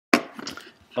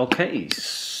Okay,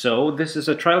 so this is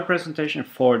a trial presentation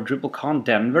for DrupalCon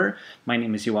Denver. My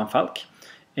name is Johan Falk,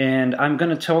 and I'm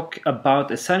going to talk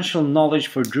about essential knowledge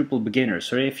for Drupal beginners.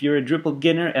 So if you're a Drupal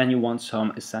beginner and you want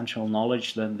some essential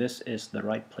knowledge, then this is the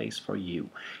right place for you.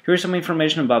 Here's some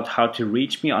information about how to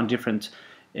reach me on different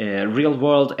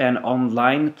real-world and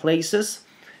online places.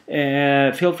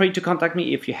 Feel free to contact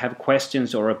me if you have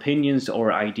questions or opinions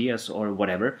or ideas or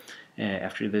whatever.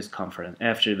 After this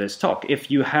talk.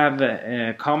 If you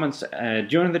have comments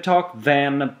during the talk,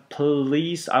 then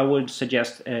please, I would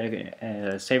suggest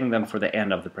saving them for the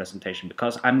end of the presentation,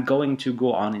 because I'm going to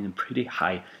go on in a pretty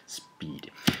high speed.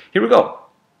 Here we go.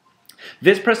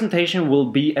 This presentation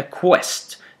will be a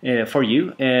quest for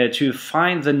you to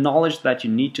find the knowledge that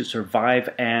you need to survive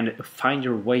and find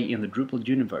your way in the Drupal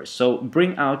universe. So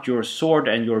bring out your sword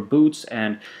and your boots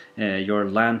and your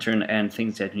lantern and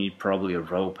things that you need, probably a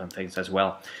rope and things as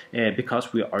well,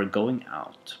 because we are going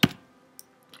out.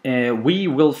 We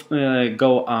will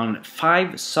go on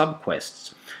 5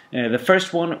 sub-quests. The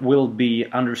first one will be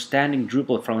understanding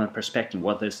Drupal from a perspective,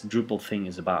 what this Drupal thing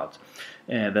is about.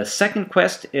 The second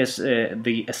quest is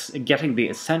getting the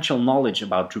essential knowledge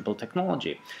about Drupal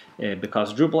technology,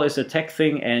 because Drupal is a tech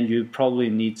thing and you probably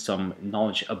need some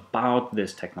knowledge about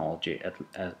this technology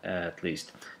at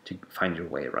least to find your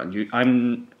way around.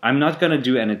 I'm not going to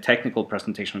do any technical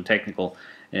presentation, technical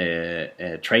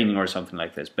training or something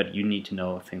like this, but you need to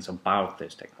know things about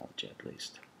this technology at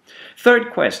least.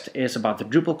 Third quest is about the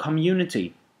Drupal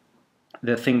community,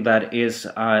 the thing that is,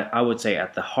 I would say,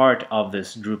 at the heart of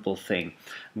this Drupal thing.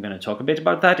 I'm going to talk a bit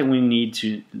about that, and we need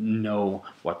to know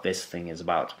what this thing is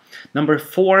about. Number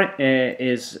 4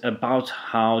 is about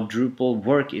how Drupal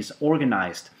work is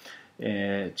organized,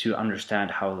 to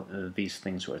understand how these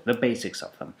things work, the basics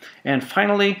of them. And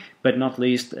finally, but not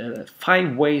least,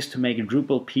 5 ways to make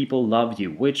Drupal people love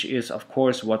you, which is, of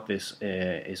course, what this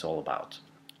is all about.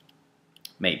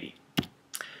 Maybe.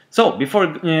 So, before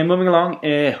moving along,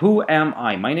 who am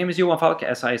I? My name is Johan Falk,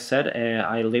 as I said.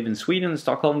 I live in Sweden,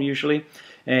 Stockholm usually.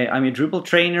 I'm a Drupal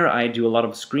trainer. I do a lot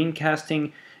of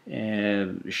screencasting,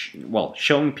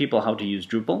 showing people how to use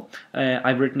Drupal.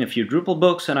 I've written a few Drupal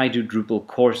books, and I do Drupal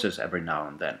courses every now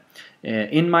and then.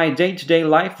 In my day-to-day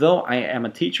life, though, I am a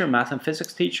teacher, math and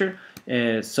physics teacher.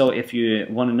 So if you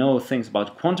want to know things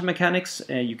about quantum mechanics,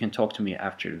 you can talk to me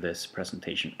after this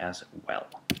presentation as well.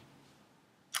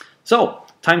 So,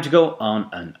 time to go on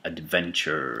an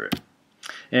adventure.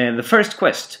 The first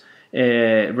quest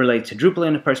relates to Drupal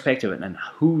in a perspective and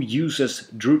who uses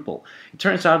Drupal. It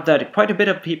turns out that quite a bit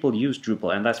of people use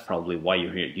Drupal, and that's probably why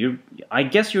you're here. I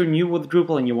guess you're new with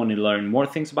Drupal and you want to learn more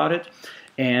things about it.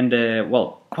 And,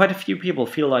 quite a few people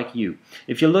feel like you.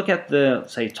 If you look at the,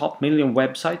 say, top million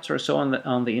websites or so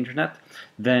on the internet,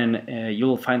 then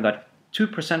you'll find that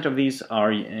 2% of these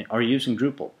are using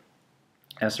Drupal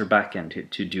as their backend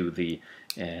to do the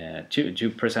to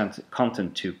present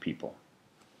content to people,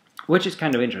 which is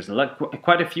kind of interesting. Like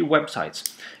quite a few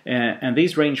websites, and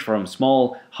these range from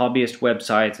small hobbyist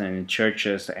websites and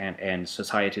churches and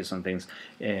societies and things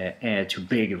to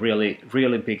big,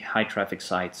 really big high traffic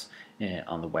sites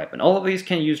on the web. And all of these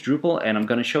can use Drupal, and I'm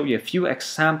going to show you a few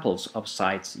examples of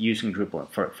sites using Drupal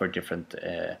for different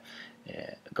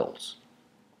goals.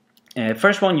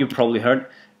 First one you've probably heard.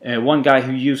 One guy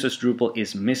who uses Drupal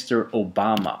is Mr.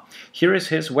 Obama. Here is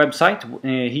his website.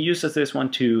 He uses this one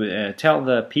to tell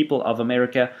the people of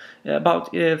America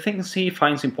about things he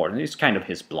finds important. It's kind of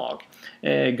his blog.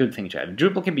 Good thing to have.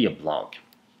 Drupal can be a blog.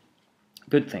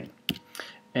 Good thing.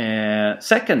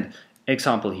 Second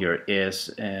example here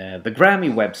is the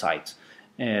Grammy website.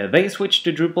 They switched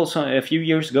to Drupal a few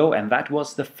years ago, and that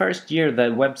was the first year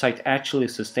the website actually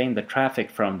sustained the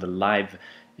traffic from the live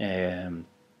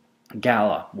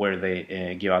gala where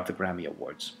they give out the Grammy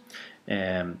Awards.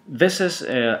 This is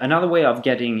another way of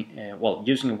getting,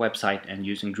 using a website and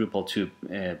using Drupal to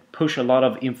push a lot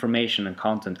of information and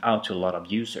content out to a lot of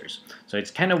users. So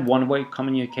it's kind of one-way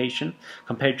communication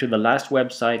compared to the last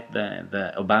website,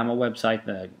 the Obama website,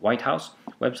 the White House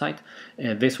website.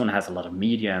 This one has a lot of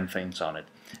media and things on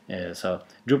it. So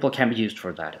Drupal can be used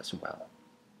for that as well.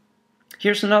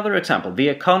 Here's another example. The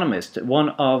Economist, one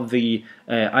of the,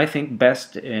 I think,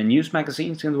 best news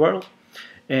magazines in the world.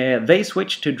 They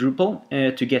switched to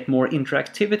Drupal to get more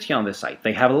interactivity on the site.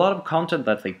 They have a lot of content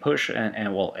that they push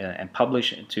and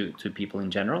publish to people in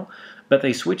general, but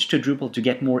they switched to Drupal to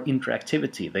get more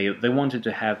interactivity. They wanted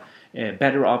to have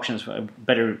better options,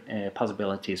 better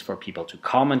possibilities for people to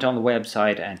comment on the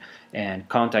website and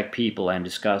contact people and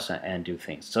discuss and do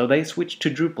things. So they switched to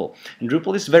Drupal, and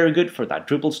Drupal is very good for that.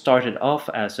 Drupal started off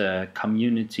as a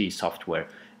community software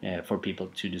for people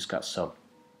to discuss. So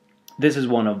This is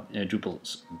one of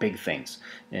Drupal's big things,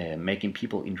 making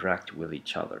people interact with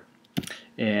each other.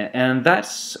 And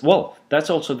that's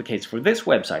also the case for this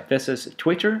website. This is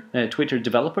Twitter, Twitter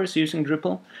developers using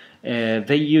Drupal.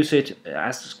 They use it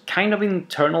as kind of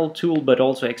internal tool, but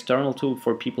also external tool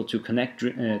for people to connect,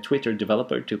 Twitter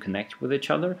developer to connect with each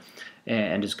other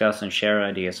and discuss and share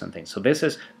ideas and things. So this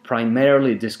is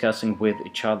primarily discussing with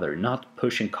each other, not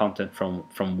pushing content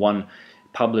from one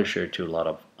publisher to a lot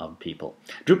of people.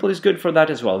 Drupal is good for that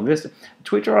as well.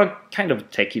 Twitter are kind of a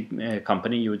techie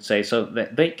company, you would say, so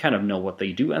they kind of know what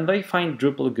they do, and they find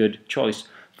Drupal a good choice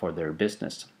for their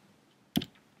business.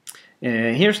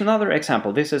 Here's another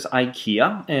example. This is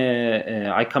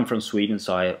IKEA. I come from Sweden,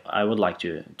 so I would like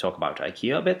to talk about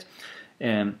IKEA a bit.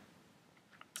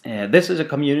 This is a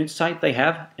community site they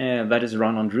have that is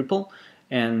run on Drupal.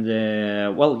 And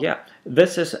well, yeah,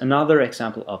 this is another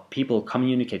example of people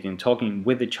communicating, talking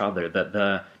with each other,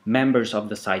 the members of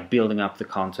the site building up the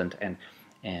content,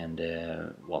 and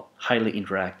well, highly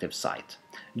interactive site.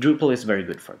 Drupal is very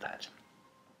good for that.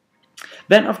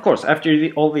 Then, of course,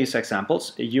 after all these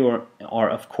examples, you are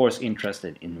of course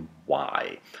interested in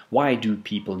why. Why do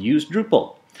people use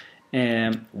Drupal?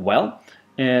 Well,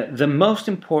 the most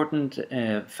important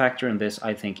factor in this,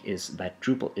 I think, is that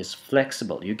Drupal is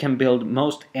flexible. You can build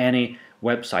most any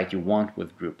website you want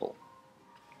with Drupal.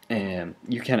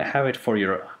 You can have it for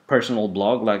your personal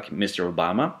blog like Mr.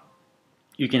 Obama.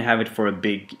 You can have it for a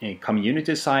big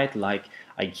community site like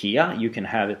IKEA. You can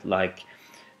have it like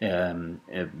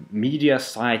a media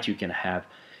site. You can have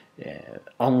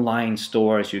online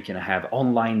stores, you can have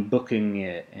online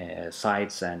booking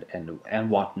sites and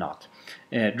whatnot.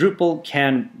 Drupal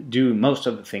can do most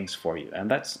of the things for you,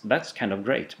 and that's kind of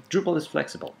great. Drupal is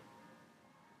flexible,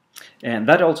 and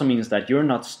that also means that you're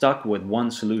not stuck with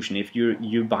one solution. If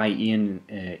you buy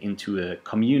into a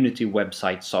community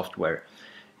website software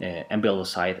and build a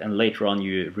site, and later on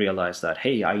you realize that,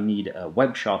 hey, I need a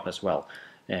web shop as well,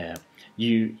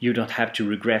 you don't have to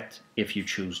regret if you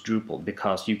choose Drupal,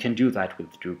 because you can do that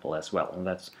with Drupal as well, and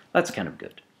that's kind of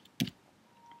good.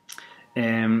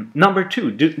 Number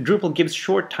two, Drupal gives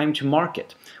short time to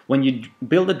market. When you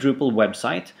build a Drupal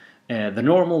website, the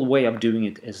normal way of doing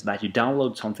it is that you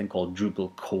download something called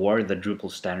Drupal core, the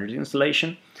Drupal standard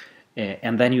installation,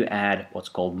 and then you add what's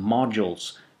called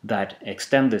modules that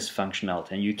extend this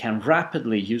functionality, and you can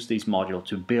rapidly use these modules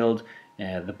to build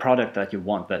the product that you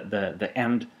want, the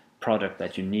end product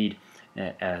that you need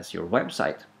as your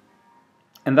website.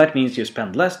 And that means you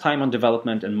spend less time on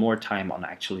development and more time on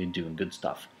actually doing good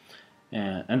stuff.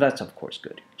 And that's of course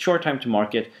good. Short time to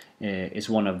market is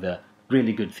one of the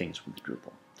really good things with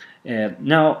Drupal.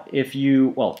 Now if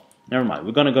you, well, never mind,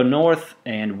 we're gonna go north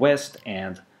and west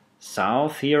and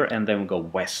south here, and then we go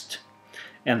west.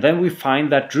 And then we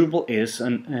find that Drupal is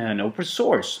an open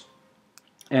source.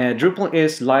 Drupal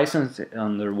is licensed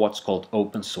under what's called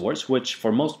open source, which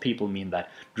for most people mean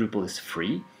that Drupal is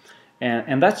free.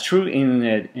 And that's true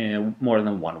in more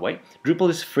than one way. Drupal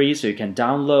is free, so you can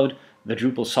download the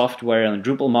Drupal software and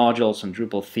Drupal modules and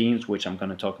Drupal themes, which I'm going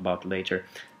to talk about later,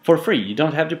 for free. You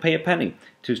don't have to pay a penny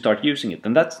to start using it,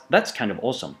 and that's kind of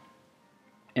awesome.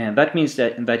 And that means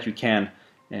that you can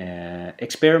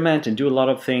experiment and do a lot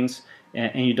of things,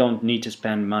 and you don't need to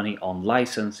spend money on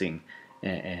licensing.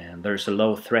 And there's a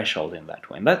low threshold in that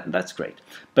way, and that's great.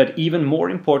 But even more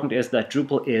important is that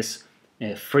Drupal is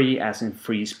free, as in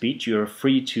free speech. You're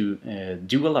free to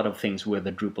do a lot of things with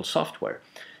the Drupal software.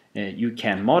 You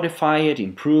can modify it,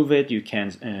 improve it, you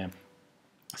can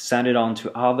send it on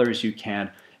to others, you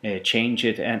can change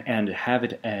it and have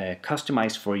it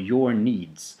customized for your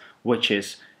needs, which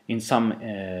is in some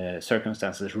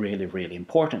circumstances really, really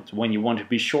important. When you want to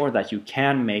be sure that you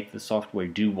can make the software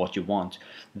do what you want,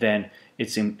 then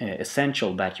it's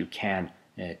essential that you can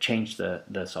change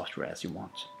the software as you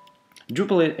want.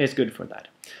 Drupal is good for that.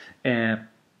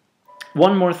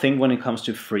 One more thing when it comes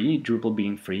to free, Drupal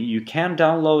being free, you can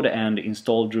download and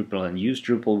install Drupal and use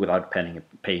Drupal without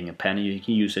paying a penny. You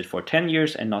can use it for 10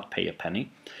 years and not pay a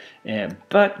penny.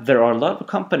 But there are a lot of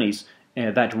companies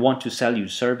that want to sell you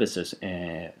services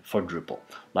for Drupal,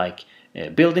 like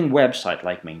building websites,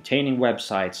 like maintaining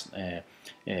websites,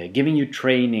 giving you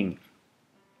training,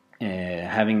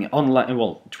 having online,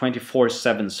 well,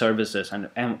 24/7 services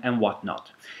and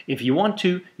whatnot. If you want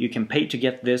to, you can pay to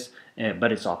get this,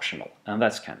 but it's optional, and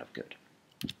that's kind of good.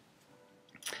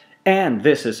 And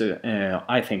this is,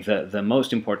 I think, the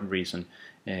most important reason,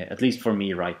 at least for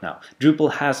me right now.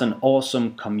 Drupal has an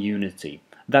awesome community.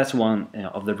 That's one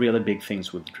of the really big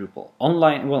things with Drupal.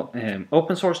 Online, well,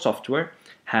 open source software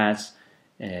has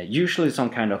usually some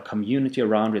kind of community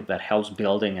around it that helps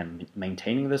building and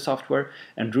maintaining the software,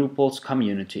 and Drupal's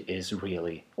community is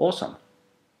really awesome.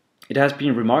 It has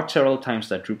been remarked several times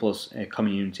that Drupal's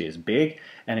community is big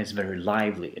and it's very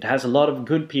lively. It has a lot of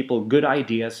good people, good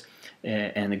ideas,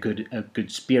 and a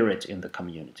good spirit in the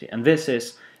community. And this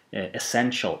is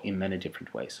essential in many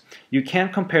different ways. You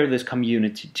can't compare this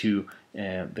community to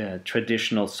the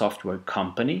traditional software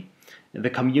company. The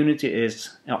community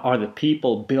are the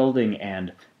people building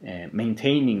and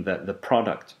maintaining the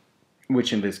product,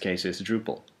 which in this case is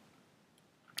Drupal.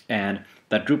 And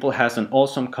that Drupal has an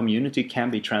awesome community can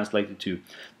be translated to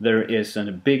there is a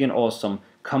big and awesome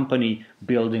company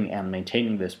building and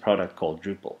maintaining this product called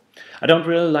Drupal. I don't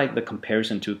really like the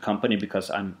comparison to a company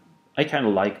because I kind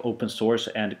of like open source,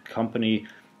 and company,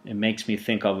 it makes me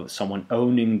think of someone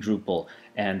owning Drupal.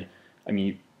 And I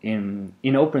mean,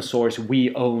 in open source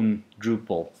we own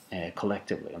Drupal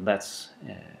collectively, and that's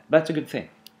a good thing.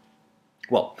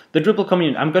 Well, the Drupal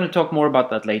community, I'm going to talk more about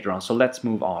that later on, so let's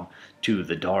move on to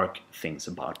the dark things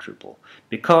about Drupal.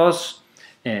 Because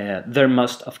there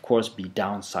must, of course, be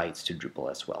downsides to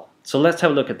Drupal as well. So let's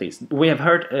have a look at these. We have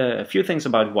heard a few things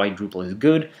about why Drupal is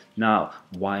good. Now,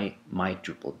 why might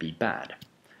Drupal be bad?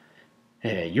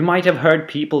 You might have heard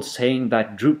people saying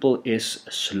that Drupal is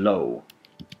slow.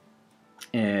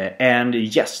 And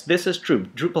yes, this is true.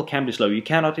 Drupal can be slow. You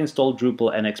cannot install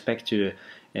Drupal and expect to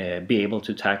be able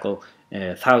to tackle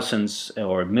thousands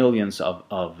or millions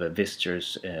of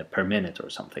visitors per minute or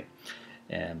something.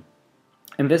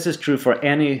 And this is true for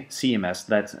any CMS,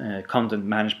 that's content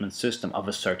management system of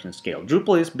a certain scale.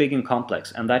 Drupal is big and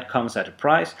complex, and that comes at a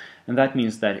price, and that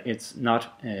means that it's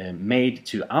not made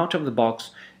to out of the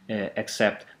box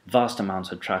accept vast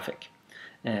amounts of traffic,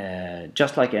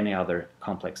 just like any other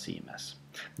complex CMS.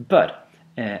 But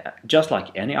just like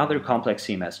any other complex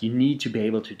CMS, you need to be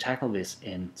able to tackle this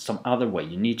in some other way.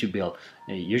 You need to build,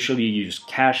 usually you use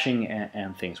caching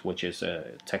and things, which is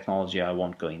a technology I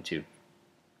won't go into.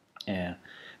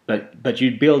 But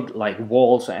you build like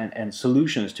walls and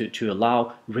solutions to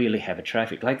allow really heavy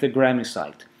traffic, like the Grammy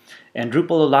site. And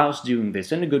Drupal allows doing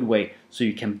this in a good way, so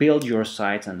you can build your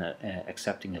sites and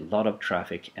accepting a lot of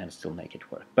traffic and still make it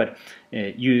work. But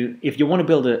if you want to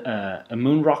build a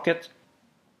moon rocket,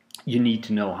 you need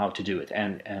to know how to do it,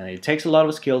 and it takes a lot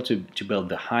of skill to build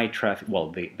the high traffic, well,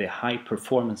 the high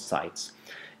performance sites.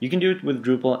 You can do it with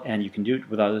Drupal and you can do it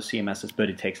with other CMSs, but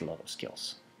it takes a lot of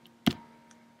skills.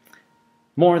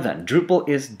 More than, Drupal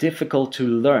is difficult to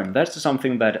learn. That's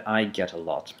something that I get a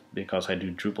lot because I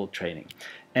do Drupal training.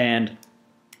 And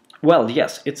well,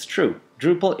 yes, it's true.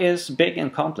 Drupal is big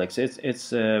and complex.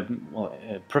 It's a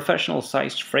professional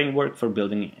sized framework for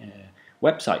building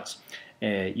websites.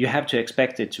 You have to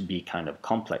expect it to be kind of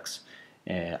complex.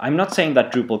 I'm not saying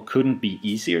that Drupal couldn't be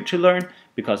easier to learn,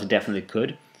 because it definitely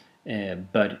could,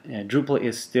 but Drupal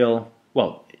is still,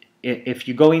 well, if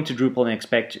you go into Drupal and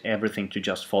expect everything to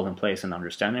just fall in place and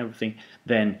understand everything,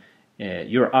 then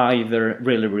you're either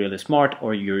really, really smart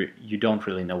or you don't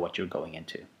really know what you're going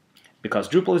into. Because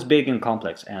Drupal is big and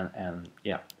complex, and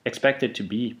yeah, expect it to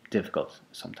be difficult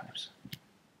sometimes.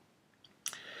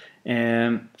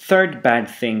 Third bad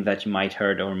thing that you might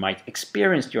heard or might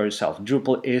experience yourself,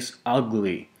 Drupal is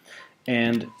ugly.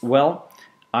 And well,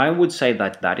 I would say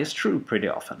that that is true pretty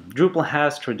often. Drupal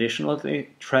has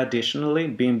traditionally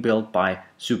been built by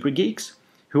super geeks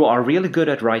who are really good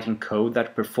at writing code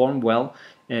that perform well,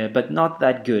 but not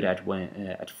that good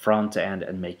at front end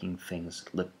and making things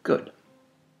look good.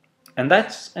 And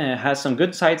that has some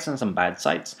good sides and some bad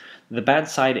sides. The bad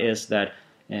side is that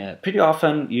pretty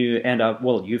often you end up,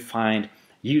 well, you find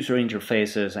user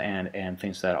interfaces and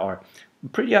things that are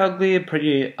pretty ugly,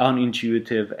 pretty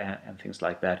unintuitive, and things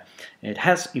like that. It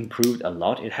has improved a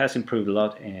lot. It has improved a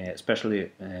lot,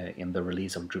 especially in the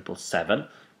release of Drupal 7,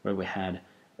 where we had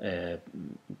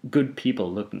good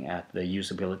people looking at the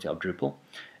usability of Drupal.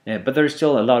 But there's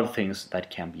still a lot of things that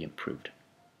can be improved.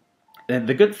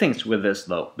 The good things with this,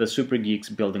 though, the super geeks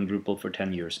building Drupal for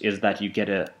 10 years, is that you get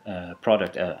a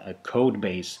product, a code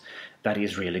base that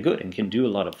is really good and can do a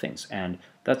lot of things, and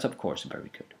that's of course very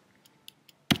good.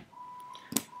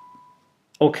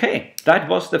 Okay, that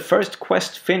was the first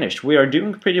quest finished. We are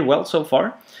doing pretty well so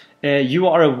far. You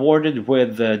are awarded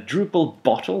with the Drupal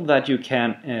bottle that you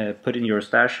can put in your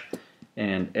stash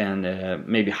and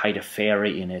maybe hide a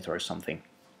fairy in it or something.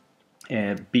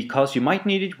 Because you might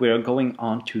need it, we are going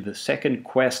on to the second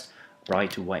quest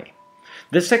right away.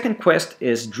 The second quest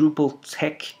is Drupal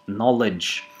Tech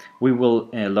Knowledge. We will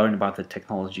learn about the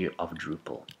technology of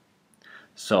Drupal.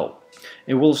 So,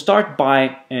 it will start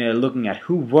by looking at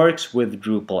who works with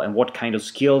Drupal and what kind of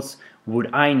skills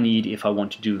would I need if I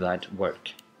want to do that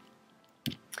work.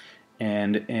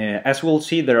 And as we'll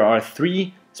see, there are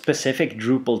 3 specific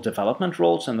Drupal development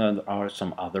roles, and then there are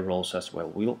some other roles as well.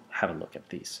 We'll have a look at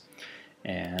these.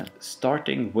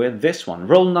 Starting with this one.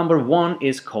 Role number 1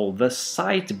 is called the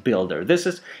site builder. This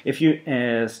is if you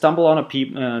stumble on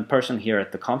a person here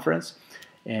at the conference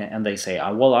and they say,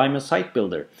 well, I'm a site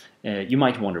builder. You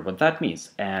might wonder what that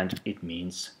means, and it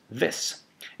means this.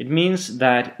 It means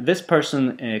that this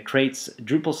person creates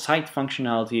Drupal site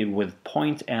functionality with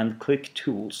point and click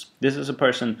tools. This is a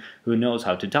person who knows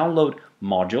how to download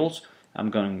modules.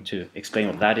 I'm going to explain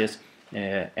what that is.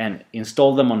 And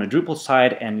install them on a Drupal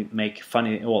site and make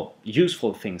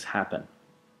useful things happen.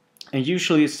 And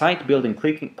usually site building,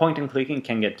 point and clicking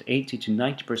can get 80 to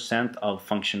 90% of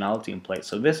functionality in place.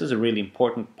 So this is a really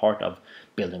important part of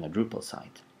building a Drupal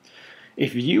site.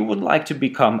 If you would like to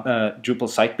become a Drupal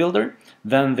site builder,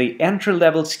 then the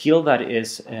entry-level skill that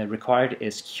is required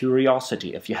is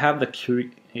curiosity. If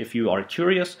you are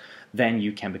curious, then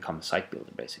you can become a site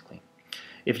builder, basically.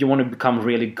 If you want to become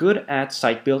really good at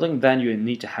site building, then you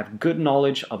need to have good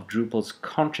knowledge of Drupal's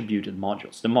contributed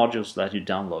modules, the modules that you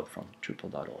download from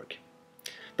Drupal.org.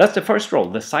 That's the first role,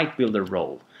 the site builder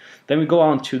role. Then we go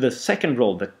on to the second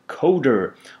role, the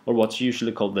coder, or what's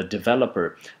usually called the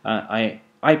developer.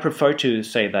 I prefer to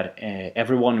say that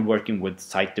everyone working with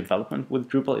site development with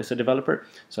Drupal is a developer,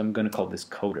 so I'm going to call this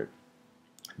coder.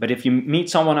 But if you meet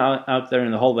someone out there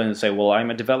in the hallway and say, well, I'm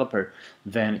a developer,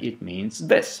 then it means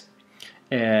this.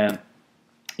 It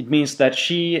means that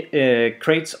she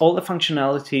creates all the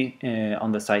functionality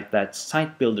on the site that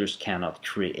site builders cannot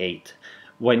create.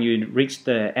 When you reach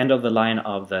the end of the line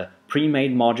of the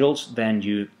pre-made modules, then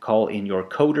you call in your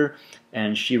coder,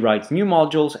 and she writes new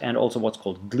modules and also what's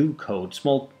called glue code,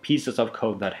 small pieces of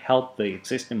code that help the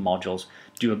existing modules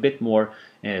do a bit more,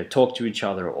 talk to each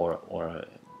other, or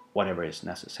whatever is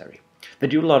necessary. They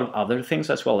do a lot of other things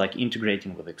as well, like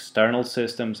integrating with external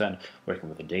systems and working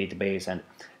with a database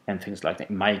and things like that,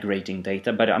 migrating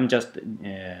data, but I'm just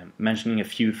mentioning a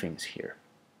few things here.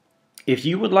 If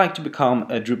you would like to become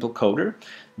a Drupal coder,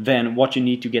 then what you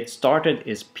need to get started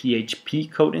is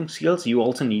PHP coding skills. You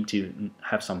also need to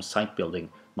have some site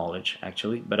building knowledge,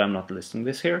 actually, but I'm not listing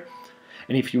this here.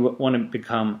 And if you want to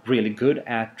become really good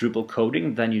at Drupal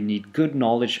coding, then you need good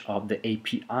knowledge of the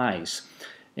APIs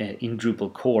in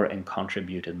Drupal core and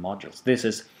contributed modules. This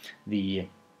is the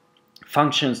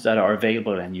functions that are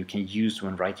available and you can use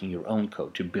when writing your own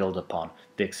code to build upon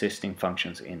the existing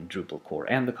functions in Drupal core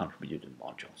and the contributed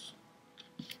modules.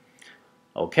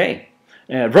 Okay,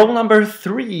 role number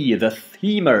 3, the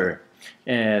themer.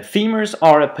 Themers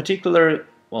are a particular,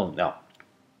 well, no,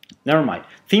 never mind.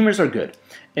 Themers are good.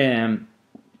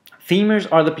 Themers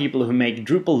are the people who make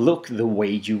Drupal look the way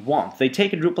you want. They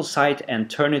take a Drupal site and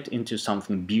turn it into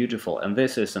something beautiful, and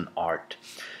this is an art.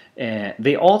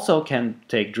 They also can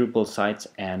take Drupal sites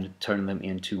and turn them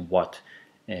into what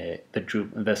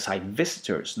the site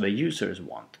visitors, the users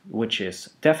want, which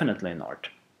is definitely an art.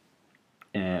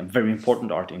 Very important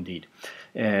art indeed.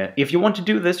 If you want to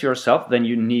do this yourself, then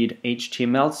you need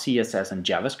HTML, CSS, and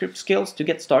JavaScript skills to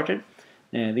get started.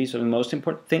 These are the most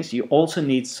important things. You also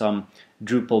need some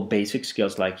Drupal basic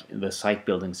skills like the site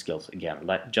building skills, again,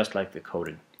 just like the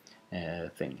coding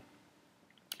thing.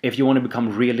 If you want to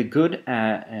become really good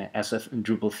as a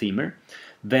Drupal themer,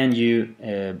 then you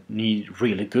need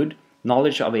really good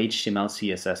knowledge of HTML,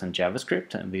 CSS, and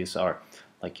JavaScript, and these are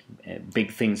like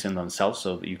big things in themselves,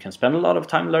 so you can spend a lot of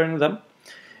time learning them.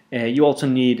 You also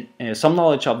need some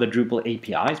knowledge of the Drupal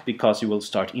APIs, because you will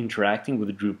start interacting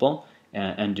with Drupal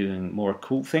and doing more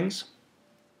cool things.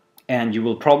 And you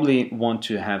will probably want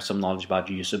to have some knowledge about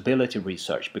usability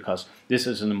research, because this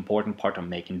is an important part of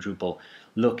making Drupal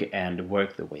look and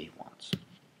work the way it wants.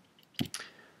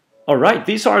 Alright,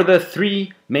 these are the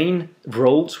 3 main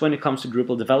roles when it comes to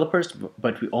Drupal developers,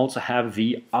 but we also have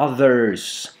the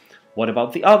others. What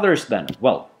about the others then?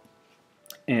 Well,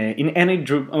 in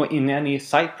any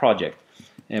site project,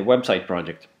 website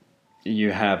project,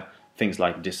 you have things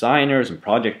like designers and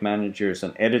project managers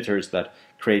and editors that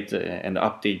create and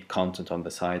update content on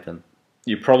the site. And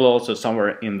you probably also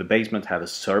somewhere in the basement have a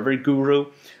server guru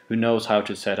who knows how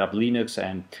to set up Linux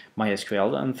and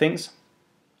MySQL and things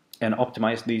and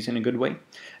optimize these in a good way.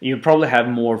 You probably have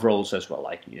more roles as well,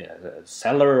 like a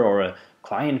seller or a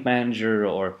client manager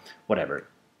or whatever.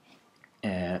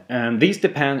 And these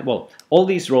depend, well, all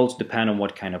these roles depend on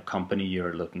what kind of company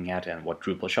you're looking at and what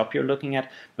Drupal shop you're looking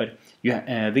at. But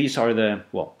these are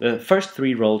the first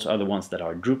 3 roles are the ones that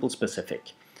are Drupal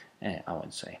specific, I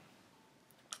would say.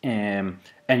 And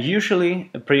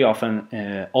usually, pretty often,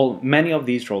 many of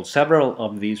these roles, several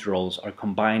of these roles are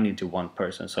combined into one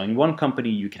person. So in one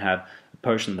company, you can have a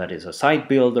person that is a site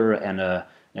builder and a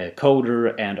a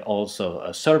coder, and also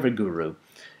a server guru.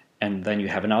 And then you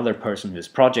have another person who's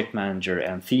project manager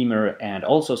and themer and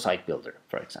also site builder,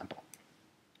 for example.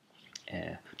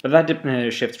 But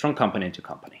that shifts from company to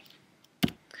company.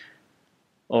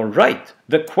 All right,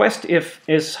 the quest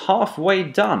is halfway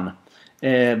done.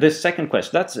 This second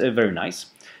quest, that's very nice.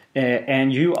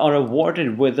 And you are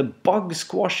awarded with a bug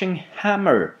squashing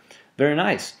hammer. Very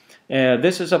nice.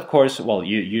 This is, of course, well,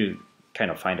 you kind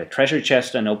of find a treasure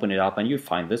chest and open it up and you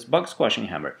find this bug squashing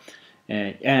hammer.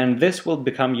 And this will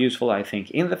become useful, I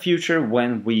think, in the future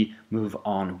when we move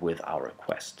on with our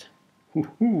quest.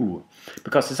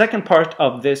 Because the second part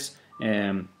of this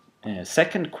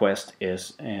second quest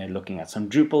is looking at some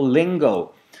Drupal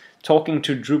lingo, talking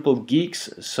to Drupal geeks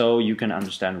so you can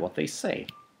understand what they say.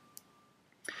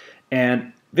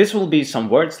 And this will be some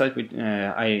words that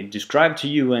I describe to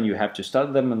you, and you have to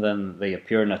study them, and then they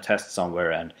appear in a test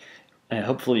somewhere, and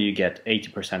hopefully you get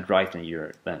 80% right and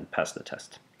you then pass the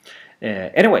test.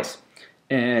 Anyways,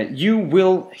 you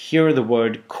will hear the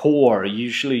word core.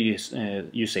 Usually you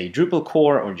say Drupal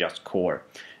core or just core.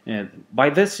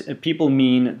 By this, people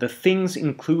mean the things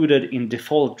included in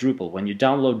default Drupal. When you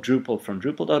download Drupal from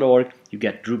Drupal.org, you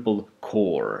get Drupal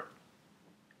core.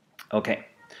 Okay.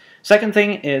 Second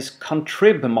thing is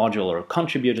contrib module or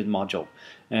contributed module.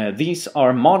 These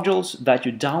are modules that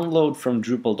you download from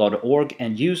Drupal.org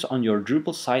and use on your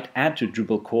Drupal site, add to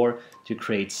Drupal core to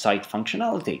create site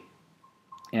functionality.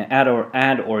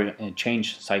 Add or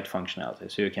change site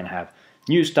functionality, so you can have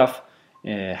new stuff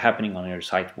happening on your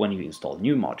site when you install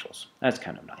new modules. That's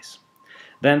kind of nice.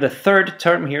 Then the third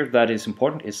term here that is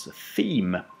important is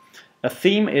theme. A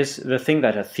theme is the thing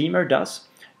that a themer does,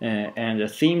 and a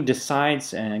theme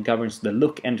decides and governs the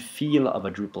look and feel of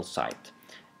a Drupal site.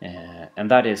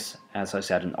 And that is, as I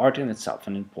said, an art in itself,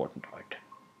 an important art.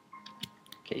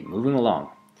 Okay, moving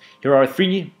along. Here are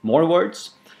 3 more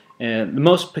words. The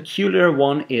most peculiar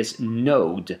one is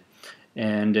node.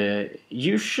 And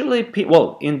usually,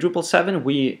 well, in Drupal 7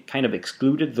 we kind of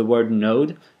excluded the word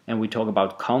node and we talk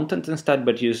about content instead,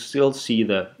 but you still see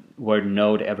the word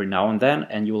node every now and then,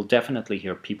 and you will definitely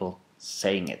hear people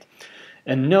saying it.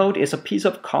 A node is a piece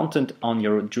of content on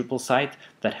your Drupal site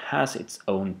that has its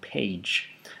own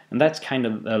page. And that's kind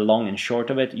of the long and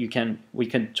short of it. We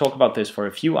can talk about this for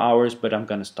a few hours, but I'm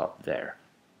going to stop there.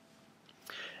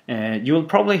 You will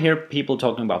probably hear people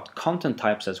talking about content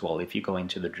types as well if you go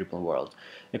into the Drupal world.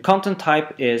 A content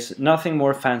type is nothing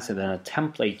more fancy than a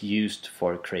template used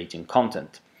for creating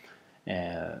content.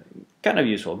 Kind of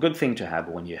useful, good thing to have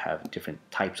when you have different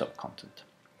types of content.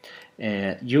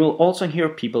 You will also hear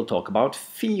people talk about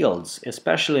fields,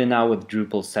 especially now with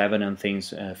Drupal 7 and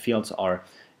things. Fields are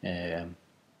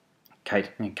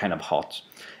kind of hot.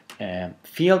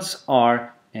 Fields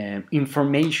are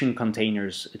information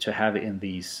containers to have in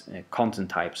these content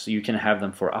types. So you can have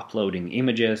them for uploading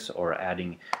images or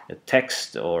adding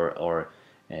text or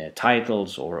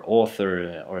titles or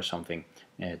author or something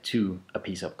to a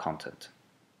piece of content.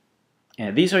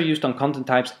 These are used on content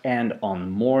types and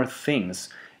on more things.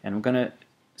 And I'm going to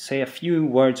say a few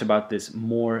words about this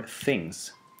more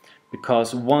things,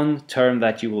 because one term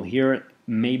that you will hear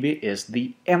maybe is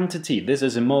the entity. This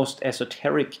is the most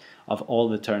esoteric of all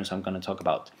the terms I'm going to talk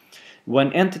about.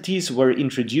 When entities were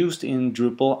introduced in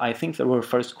Drupal, I think they were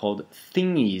first called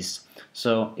thingies.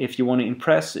 So if you want to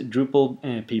impress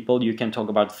Drupal people, you can talk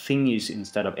about thingies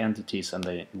instead of entities, and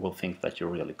they will think that you're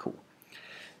really cool.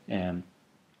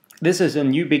 This is a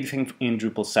new big thing in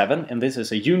Drupal 7, and this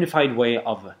is a unified way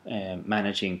of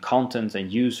managing content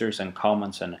and users and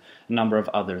comments and a number of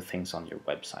other things on your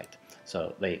website.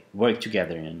 So they work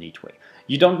together in a neat way.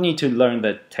 You don't need to learn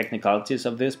the technicalities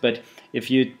of this, but if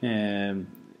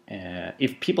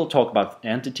people talk about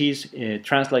entities,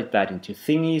 translate that into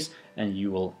thingies and you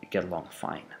will get along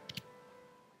fine.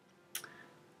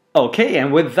 Okay,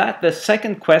 and with that, the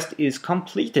second quest is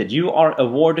completed. You are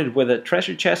awarded with a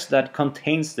treasure chest that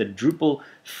contains the Drupal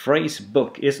phrase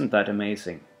book. Isn't that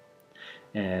amazing?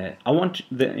 I want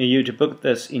you to put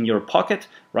this in your pocket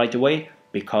right away,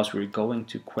 because we're going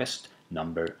to quest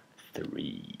number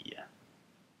 3.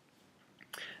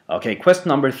 Okay, quest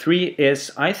number 3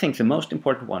 is, I think, the most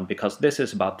important one, because this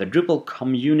is about the Drupal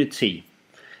community.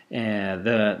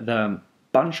 The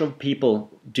bunch of people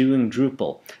doing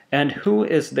Drupal. And who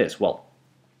is this? Well,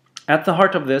 at the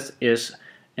heart of this is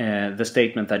the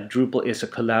statement that Drupal is a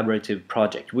collaborative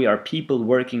project. We are people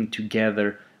working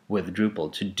together with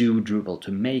Drupal, to do Drupal,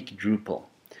 to make Drupal.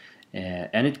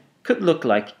 And it could look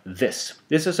like this.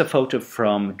 This is a photo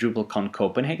from DrupalCon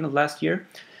Copenhagen last year.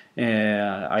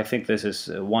 I think this is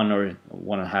 1 or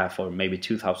 1.5 or maybe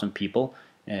 2,000 people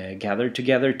gathered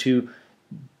together to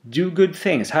do good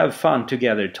things, have fun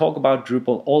together, talk about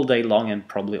Drupal all day long and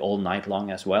probably all night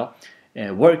long as well.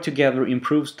 Work together,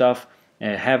 improve stuff,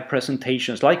 have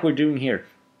presentations like we're doing here,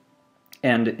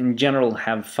 and in general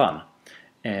have fun.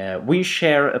 We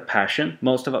share a passion.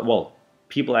 Most of it, well,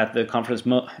 people at the conference,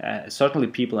 certainly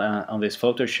people on this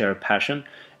photo share a passion,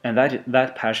 and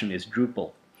that passion is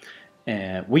Drupal.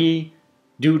 We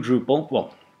do Drupal.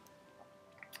 Well,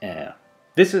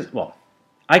 this is, well,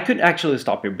 I could actually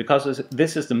stop here because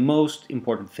this is the most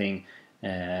important thing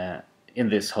in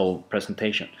this whole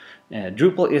presentation.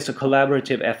 Drupal is a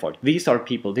collaborative effort. These are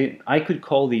people, I could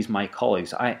call these my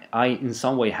colleagues. I in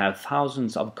some way have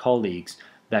thousands of colleagues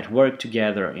that work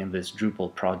together in this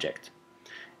Drupal project.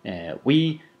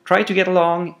 We try to get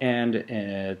along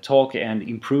and talk and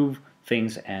improve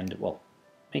things and, well,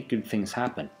 make good things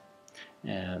happen.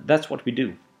 That's what we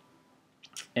do.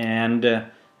 And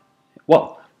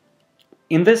well,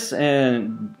 in this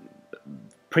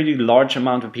pretty large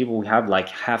amount of people, we have like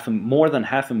more than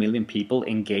 500,000 people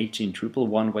engaged in Drupal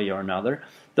one way or another.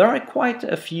 There are quite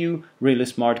a few really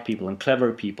smart people and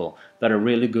clever people that are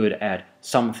really good at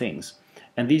some things,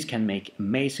 and these can make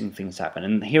amazing things happen.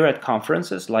 And here at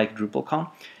conferences like DrupalCon,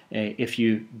 if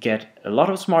you get a lot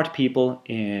of smart people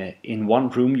in one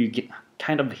room, you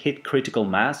kind of hit critical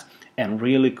mass and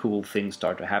really cool things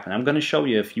start to happen. I'm going to show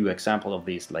you a few examples of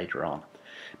these later on.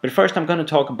 But first I'm going to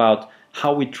talk about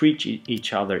how we treat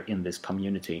each other in this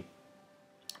community.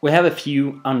 We have a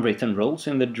few unwritten rules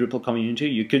in the Drupal community.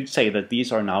 You could say that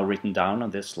these are now written down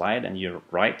on this slide, and you're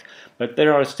right, but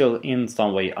there are still in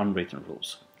some way unwritten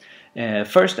rules.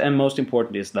 First and most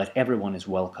important is that everyone is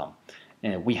welcome.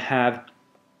 We have,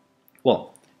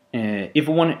 well,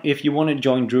 if you want to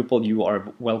join Drupal, you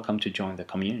are welcome to join the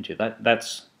community.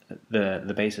 That's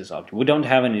the basis of it. We don't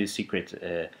have any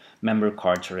secret member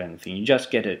cards or anything. You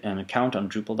just get an account on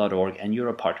Drupal.org and you're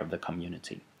a part of the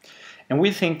community. And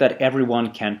we think that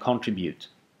everyone can contribute.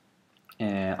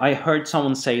 I heard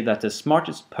someone say that the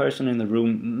smartest person in the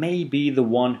room may be the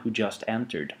one who just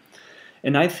entered.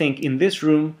 And I think in this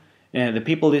room, the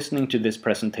people listening to this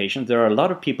presentation, there are a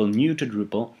lot of people new to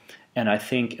Drupal, and I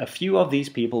think a few of these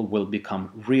people will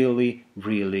become really,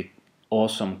 really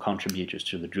awesome contributors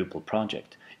to the Drupal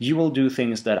project. You will do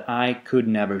things that I could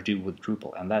never do with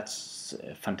Drupal, and that's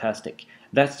fantastic.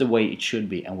 That's the way it should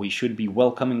be, and we should be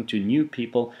welcoming to new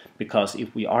people, because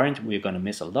if we aren't, we're going to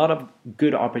miss a lot of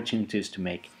good opportunities to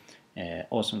make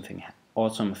awesome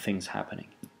things happening.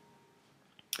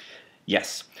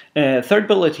 Yes. Third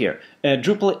bullet here.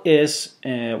 Drupal is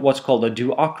what's called a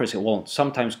duocracy, well,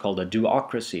 sometimes called a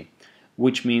duocracy,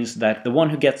 which means that the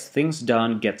one who gets things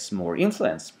done gets more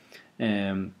influence.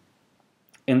 In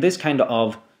this kind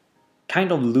of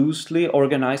loosely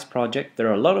organized project, there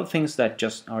are a lot of things that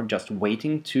are just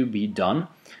waiting to be done.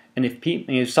 And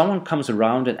if someone comes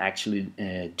around and actually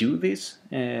do these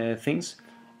things,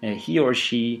 he or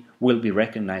she will be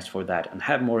recognized for that and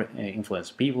have more influence.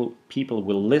 People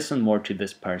will listen more to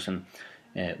this person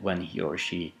when he or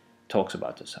she talks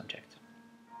about the subject.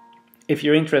 If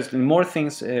you're interested in more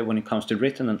things when it comes to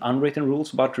written and unwritten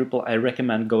rules about Drupal, I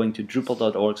recommend going to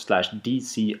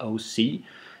drupal.org/DCOC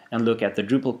and look at the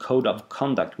Drupal Code of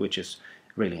Conduct, which is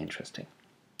really interesting.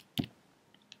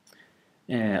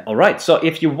 Alright, so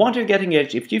if you want to get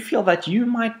engaged, if you feel that you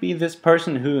might be this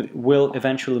person who will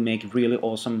eventually make really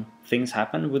awesome things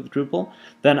happen with Drupal,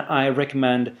 then I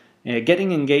recommend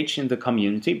getting engaged in the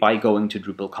community by going to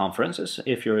Drupal conferences.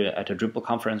 If you're at a Drupal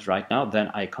conference right now, then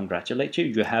I congratulate you.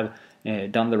 You have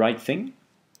done the right thing.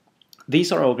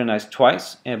 These are organized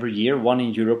twice every year, one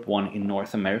in Europe, one in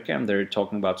North America, and they're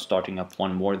talking about starting up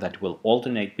one more that will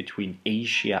alternate between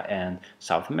Asia and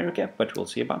South America, but we'll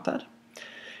see about that.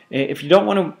 If you don't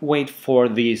want to wait for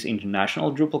these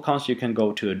international DrupalCons, you can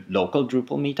go to a local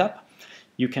Drupal meetup.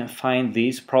 You can find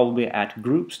these probably at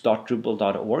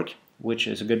groups.drupal.org, which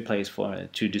is a good place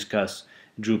to discuss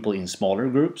Drupal in smaller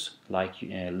groups, like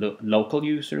local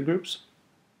user groups.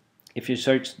 If you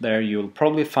search there, you'll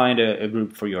probably find a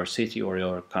group for your city or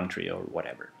your country or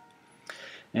whatever.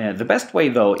 The best way,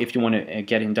 though, if you want to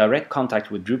get in direct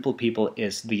contact with Drupal people,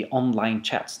 is the online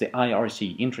chats, the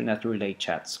IRC, Internet Relay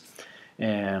Chats.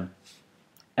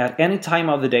 At any time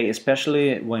of the day,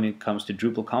 especially when it comes to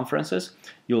Drupal conferences,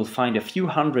 you'll find a few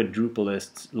hundred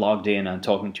Drupalists logged in and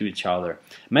talking to each other.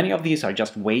 Many of these are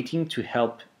just waiting to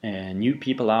help new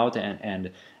people out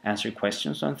and answer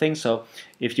questions on things. So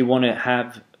if you want to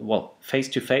have, well,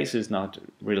 face-to-face is not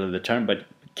really the term, but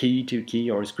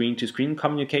key-to-key or screen-to-screen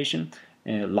communication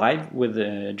live with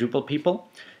Drupal people,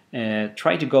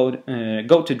 try to go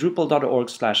to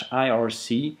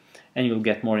drupal.org/IRC, and you'll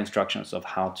get more instructions of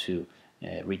how to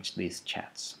reach these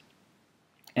chats.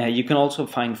 You can also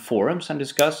find forums and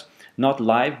discuss, not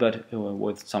live, but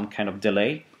with some kind of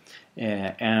delay.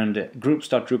 And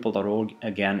groups.drupal.org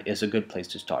again is a good place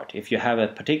to start. If you have a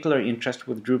particular interest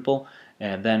with Drupal,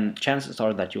 then chances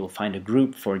are that you will find a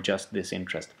group for just this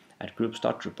interest at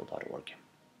groups.drupal.org.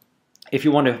 If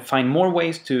you want to find more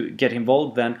ways to get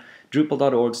involved, then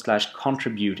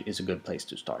drupal.org/contribute is a good place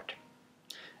to start.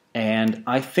 And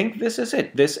I think this is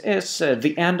it. This is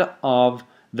the end of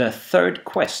the third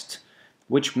quest,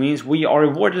 which means we are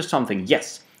awarded something.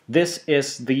 Yes, this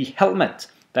is the helmet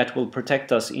that will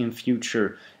protect us in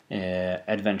future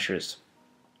adventures.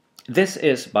 This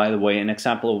is, by the way, an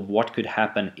example of what could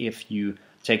happen if you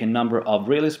take a number of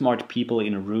really smart people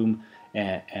in a room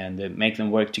and make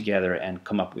them work together and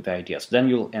come up with ideas. Then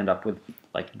you'll end up with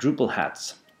like Drupal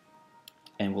hats.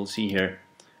 And we'll see here,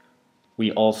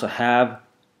 we also have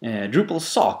Drupal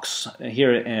socks,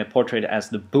 here portrayed as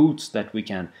the boots that we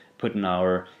can put in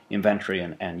our inventory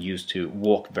and use to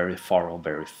walk very far or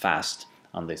very fast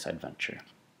on this adventure.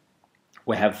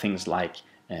 We have things like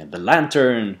the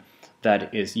lantern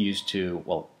that is used to,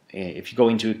 well, if you go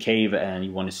into a cave and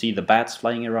you want to see the bats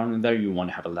flying around in there, you want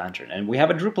to have a lantern. And we have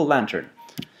a Drupal lantern.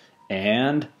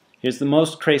 And here's the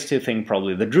most crazy thing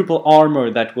probably, the Drupal armor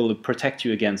that will protect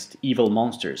you against evil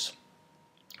monsters.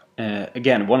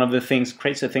 Again, one of the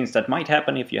crazy things that might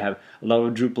happen if you have a lot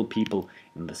of Drupal people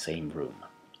in the same room.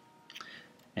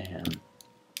 And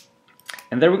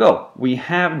there we go. We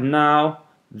have now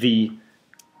the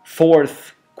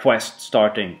fourth quest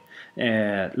starting.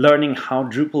 Learning how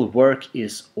Drupal work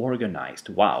is organized.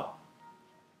 Wow.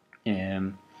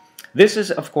 This is,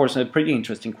 of course, a pretty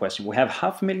interesting question. We have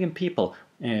 500,000 people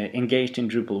engaged in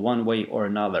Drupal one way or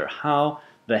another. How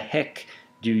the heck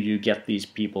do you get these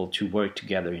people to work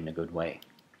together in a good way?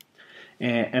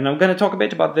 And I'm going to talk a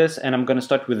bit about this, and I'm going to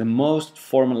start with the most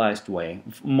formalized way,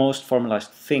 most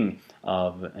formalized thing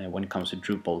of when it comes to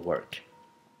Drupal work.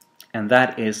 And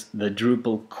that is the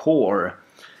Drupal core,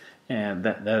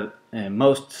 the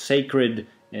most sacred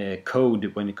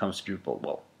code when it comes to Drupal.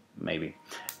 Well, maybe.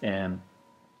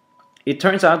 It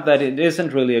turns out that it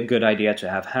isn't really a good idea to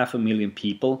have 500,000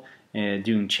 people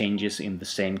doing changes in the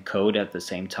same code at the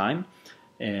same time.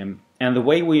 And the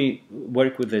way we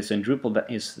work with this in Drupal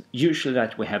is usually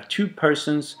that we have two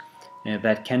persons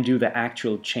that can do the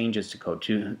actual changes to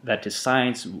code, that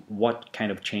decides what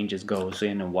kind of changes goes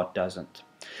in and what doesn't.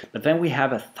 But then we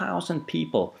have 1,000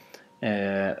 people,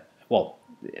 well,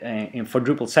 for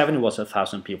Drupal 7 it was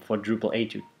 1,000 people, for Drupal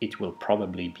 8 it will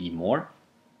probably be more.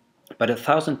 But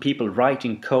 1,000 people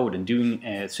writing code and doing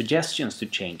suggestions to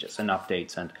changes and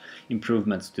updates and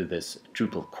improvements to this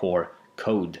Drupal core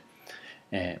code,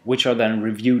 which are then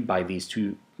reviewed by these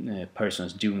two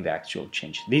persons doing the actual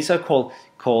change. These are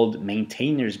called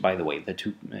maintainers, by the way, the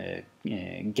two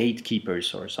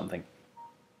gatekeepers or something.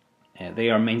 They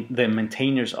are the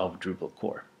maintainers of Drupal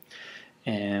core.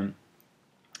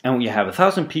 And we have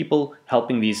 1,000 people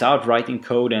helping these out, writing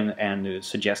code and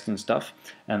suggesting stuff,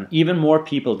 and even more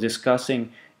people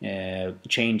discussing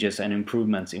changes and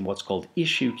improvements in what's called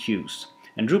issue queues.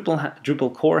 And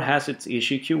Drupal core has its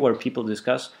issue queue where people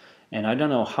discuss, and I don't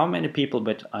know how many people,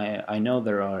 but I know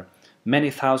there are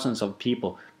many thousands of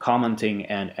people commenting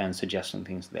and suggesting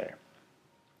things there.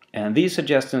 And these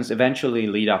suggestions eventually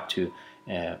lead up to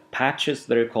patches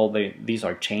that are called, these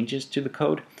are changes to the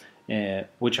code,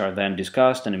 which are then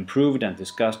discussed and improved and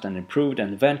discussed and improved,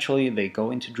 and eventually they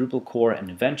go into Drupal core, and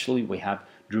eventually we have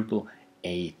Drupal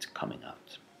 8 coming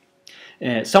out.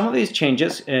 Some of these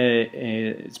changes,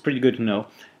 it's pretty good to know,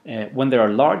 when there are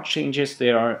large changes, they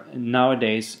are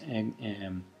nowadays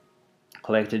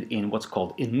collected in what's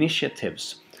called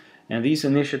initiatives. And these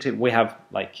initiatives, we have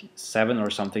like 7 or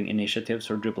something initiatives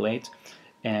for Drupal 8,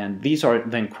 and these are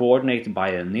then coordinated by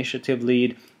an initiative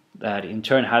lead that in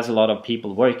turn has a lot of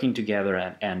people working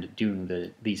together and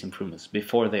doing these improvements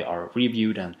before they are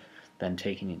reviewed and then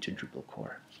taken into Drupal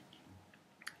core.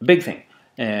 Big thing.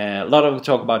 A lot of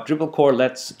talk about Drupal core.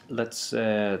 Let's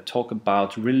talk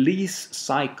about release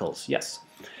cycles. Yes.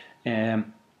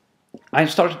 I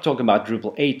started talking about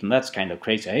Drupal 8, and that's kind of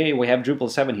crazy. Hey, we have Drupal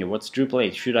 7 here. What's Drupal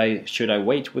 8? Should I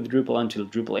wait with Drupal until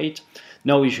Drupal 8?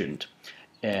 No, you shouldn't.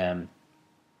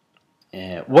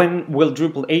 When will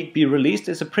Drupal 8 be released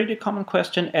is a pretty common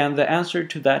question, and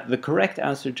the correct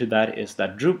answer to that is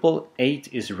that Drupal 8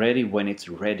 is ready when it's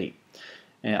ready.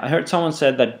 I heard someone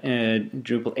said that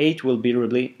Drupal 8 will be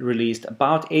released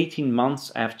about 18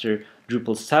 months after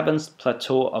Drupal 7's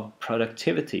plateau of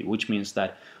productivity, which means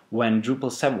that when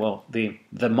Drupal 7, well, the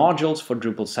modules for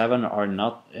Drupal 7 are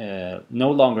not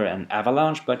no longer an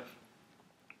avalanche, but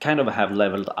kind of have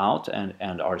leveled out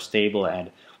and are stable and,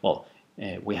 well,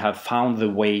 we have found the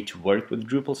way to work with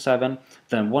Drupal 7,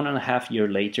 then 1.5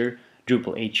 years later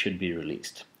Drupal 8 should be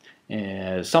released.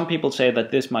 Some people say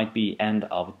that this might be end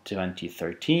of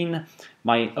 2013.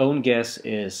 My own guess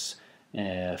is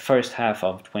first half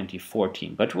of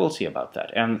 2014, but we'll see about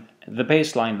that. And the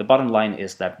baseline, the bottom line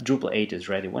is that Drupal 8 is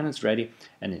ready when it's ready,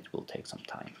 and it will take some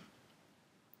time.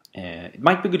 It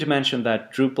might be good to mention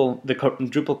that the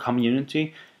Drupal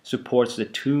community supports the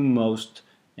two most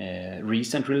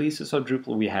recent releases of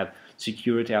Drupal. We have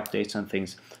security updates and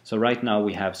things. So right now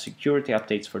we have security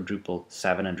updates for Drupal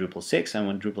 7 and Drupal 6, and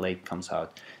when Drupal 8 comes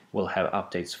out, we'll have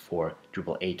updates for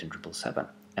Drupal 8 and Drupal 7.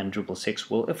 And Drupal 6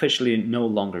 will officially no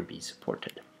longer be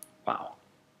supported. Wow.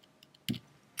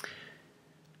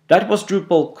 That was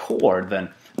Drupal core then.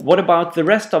 What about the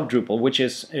rest of Drupal, which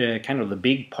is kind of the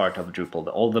big part of Drupal,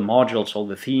 all the modules, all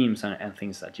the themes and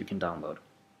things that you can download?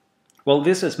 Well,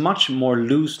 this is much more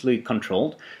loosely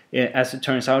controlled. As it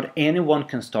turns out, anyone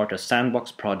can start a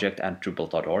sandbox project at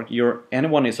Drupal.org.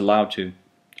 Anyone is allowed to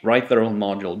write their own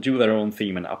module, do their own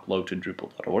theme, and upload to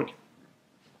Drupal.org.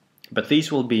 But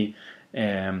these will be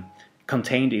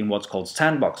contained in what's called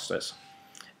sandboxes.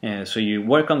 So you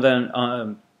work on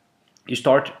them, you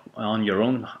start on your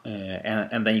own,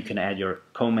 and then you can add your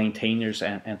co-maintainers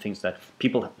and things, that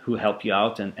people who help you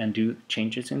out and do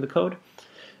changes in the code.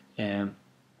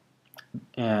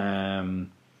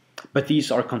 But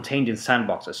these are contained in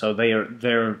sandboxes, so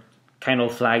they're kind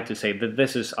of flagged to say that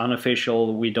this is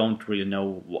unofficial, we don't really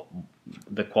know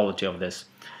the quality of this.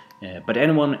 But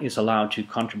anyone is allowed to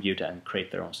contribute and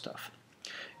create their own stuff.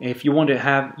 If you want to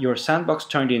have your sandbox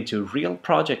turned into a real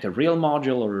project, a real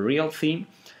module, or a real theme,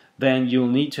 then you'll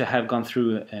need to have gone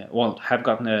through, have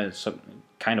gotten some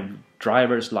kind of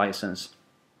driver's license.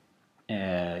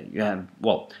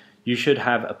 You should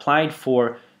have applied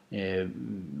for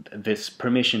this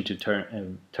permission to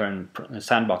turn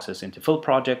sandboxes into full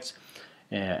projects,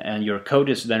 and your code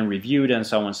is then reviewed, and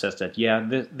someone says that, yeah,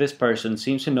 this person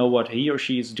seems to know what he or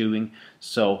she is doing,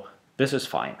 so this is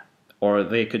fine. Or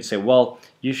they could say, well,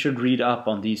 you should read up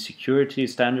on these security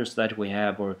standards that we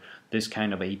have, or this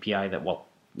kind of API that, well,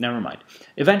 never mind.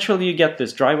 Eventually you get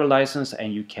this driver license,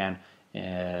 and you can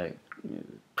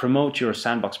promote your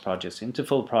sandbox projects into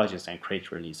full projects and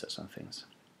create releases and things.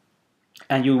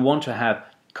 And you want to have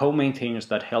co-maintainers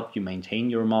that help you maintain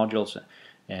your modules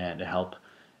and help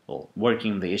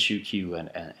working the issue queue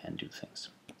and do things.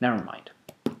 Never mind.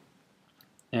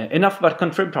 Enough about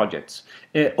contrib projects.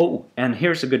 And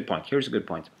here's a good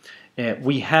point.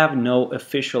 We have no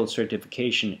official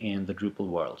certification in the Drupal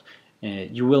world.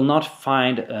 You will not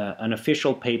find an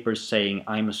official paper saying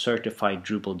I'm a certified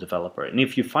Drupal developer. And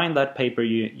if you find that paper,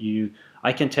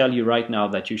 I can tell you right now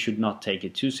that you should not take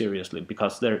it too seriously,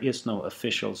 because there is no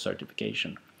official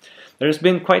certification. There's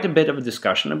been quite a bit of a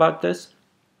discussion about this,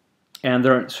 and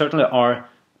there certainly are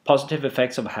positive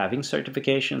effects of having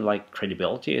certification, like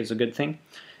credibility is a good thing.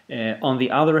 On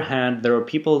the other hand, there are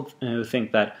people who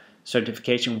think that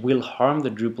certification will harm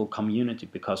the Drupal community,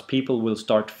 because people will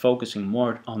start focusing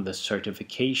more on the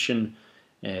certification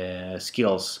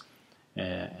skills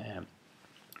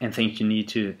and things you need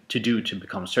to do to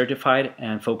become certified,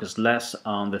 and focus less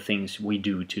on the things we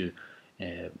do to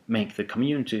make the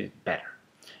community better.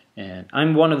 And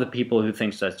I'm one of the people who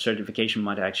thinks that certification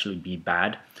might actually be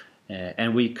bad,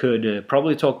 and we could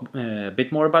probably talk a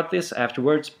bit more about this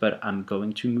afterwards, but I'm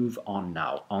going to move on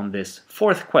now on this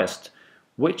fourth quest,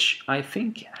 which I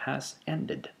think has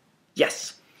ended.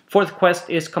 Yes, fourth quest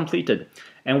is completed,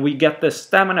 and we get the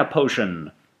stamina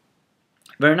potion.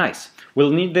 Very nice.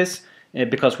 We'll need this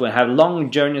because we have a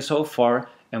long journey so far,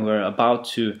 and we're about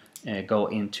to go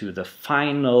into the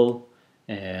final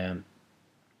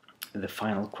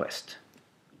quest.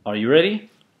 Are you ready?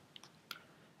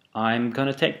 I'm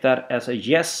gonna take that as a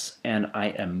yes, and I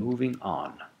am moving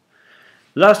on.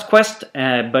 Last quest,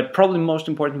 but probably most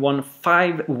important one: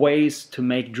 5 ways to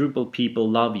make Drupal people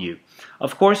love you.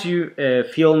 Of course, you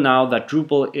feel now that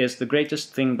Drupal is the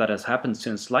greatest thing that has happened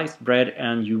since sliced bread,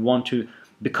 and you want to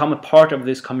become a part of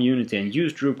this community and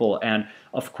use Drupal. And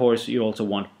of course, you also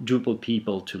want Drupal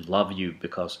people to love you,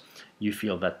 because you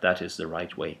feel that that is the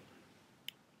right way.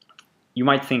 You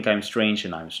might think I'm strange,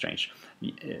 and I'm strange.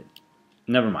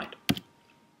 Never mind.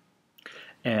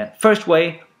 First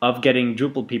way of getting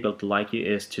Drupal people to like you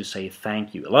is to say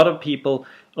thank you. A lot of people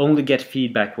only get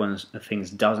feedback when things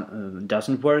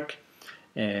doesn't work,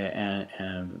 and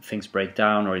things break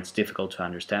down, or it's difficult to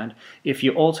understand. If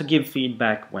you also give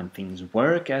feedback when things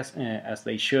work as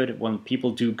they should, when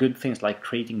people do good things like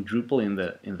creating Drupal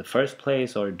in the first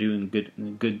place, or doing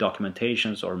good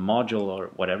documentations or module or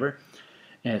whatever,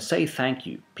 say thank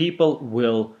you. People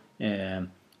will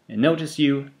notice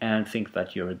you and think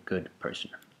that you're a good person.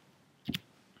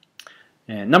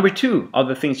 Number 2 of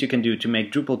the things you can do to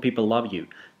make Drupal people love you.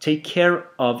 Take care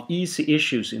of easy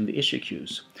issues in the issue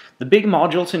queues. The big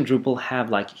modules in Drupal have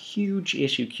like huge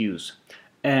issue queues.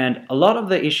 And a lot of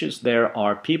the issues there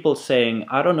are people saying,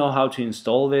 I don't know how to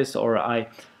install this, or I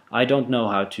don't know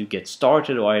how to get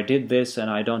started, or I did this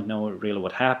and I don't know really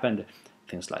what happened,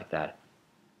 things like that.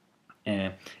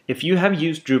 If you have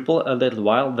used Drupal a little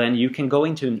while, then you can go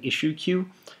into an issue queue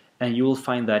and you will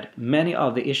find that many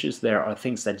of the issues there are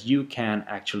things that you can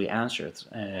actually answer,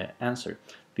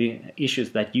 the issues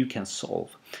that you can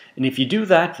solve. And if you do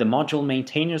that, the module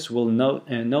maintainers will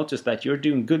notice that you're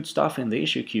doing good stuff in the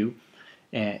issue queue,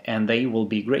 and they will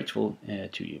be grateful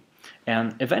to you.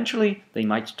 And eventually, they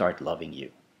might start loving you.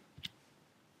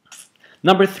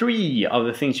 Number 3 of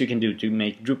the things you can do to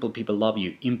make Drupal people love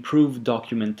you: improve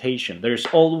documentation. There's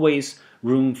always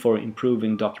room for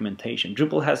improving documentation.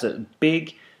 Drupal has a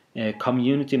big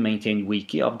community maintained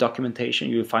wiki of documentation.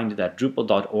 You'll find it at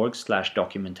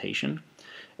drupal.org/documentation.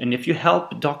 And if you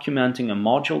help documenting a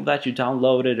module that you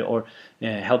downloaded, or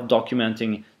help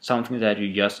documenting something that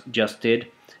you just did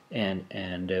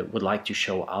and would like to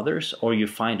show others, or you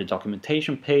find a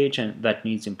documentation page and that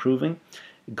needs improving,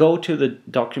 go to the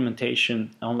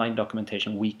online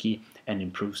documentation wiki and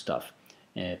improve stuff.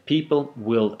 People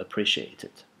will appreciate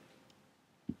it.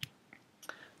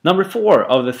 Number 4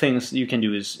 of the things you can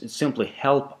do is simply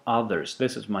help others.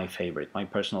 This is my favorite, my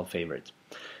personal favorite.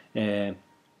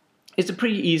 It's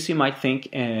pretty easy, you might think,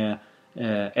 and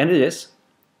it is.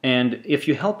 And if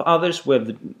you help others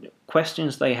with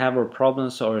questions they have, or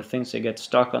problems, or things they get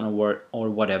stuck on, or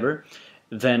whatever,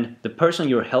 then the person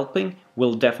you're helping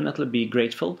will definitely be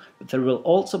grateful. But there will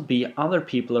also be other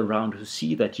people around who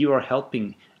see that you are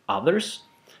helping others,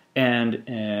 and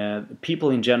people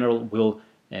in general will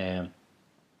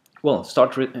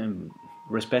start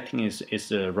respecting is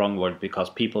the wrong word, because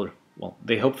people, well,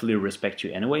 they hopefully respect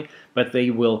you anyway, but they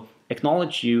will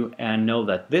acknowledge you and know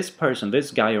that this person,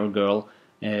 this guy or girl,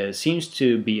 seems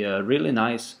to be a really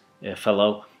nice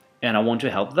fellow, and I want to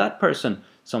help that person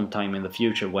sometime in the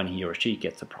future when he or she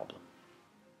gets a problem.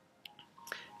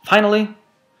 Finally,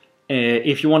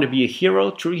 if you want to be a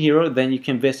hero, true hero, then you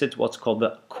can visit what's called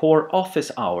the core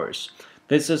office hours.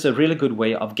 This is a really good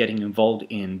way of getting involved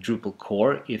in Drupal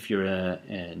core if you're a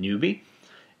newbie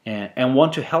and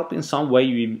want to help in some way.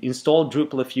 You installed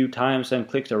Drupal a few times and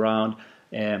clicked around,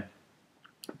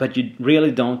 but you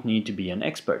really don't need to be an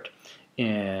expert.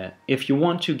 If you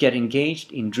want to get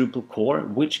engaged in Drupal core,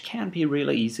 which can be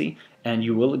really easy and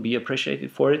you will be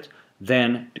appreciated for it,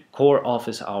 then the core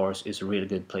office hours is a really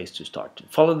good place to start.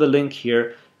 Follow the link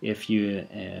here if you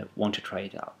want to try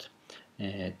it out.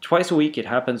 Twice a week it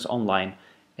happens online,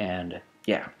 and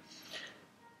yeah.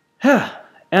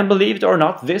 And believe it or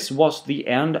not, this was the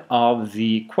end of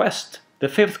the quest. The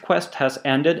 5th quest has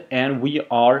ended and we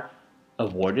are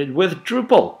awarded with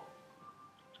Drupal.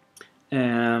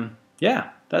 Yeah,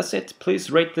 that's it.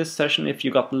 Please rate this session if you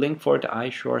got the link for it. I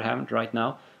sure haven't right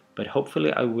now, but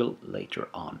hopefully I will later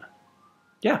on.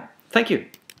 Yeah, thank you.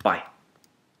 Bye.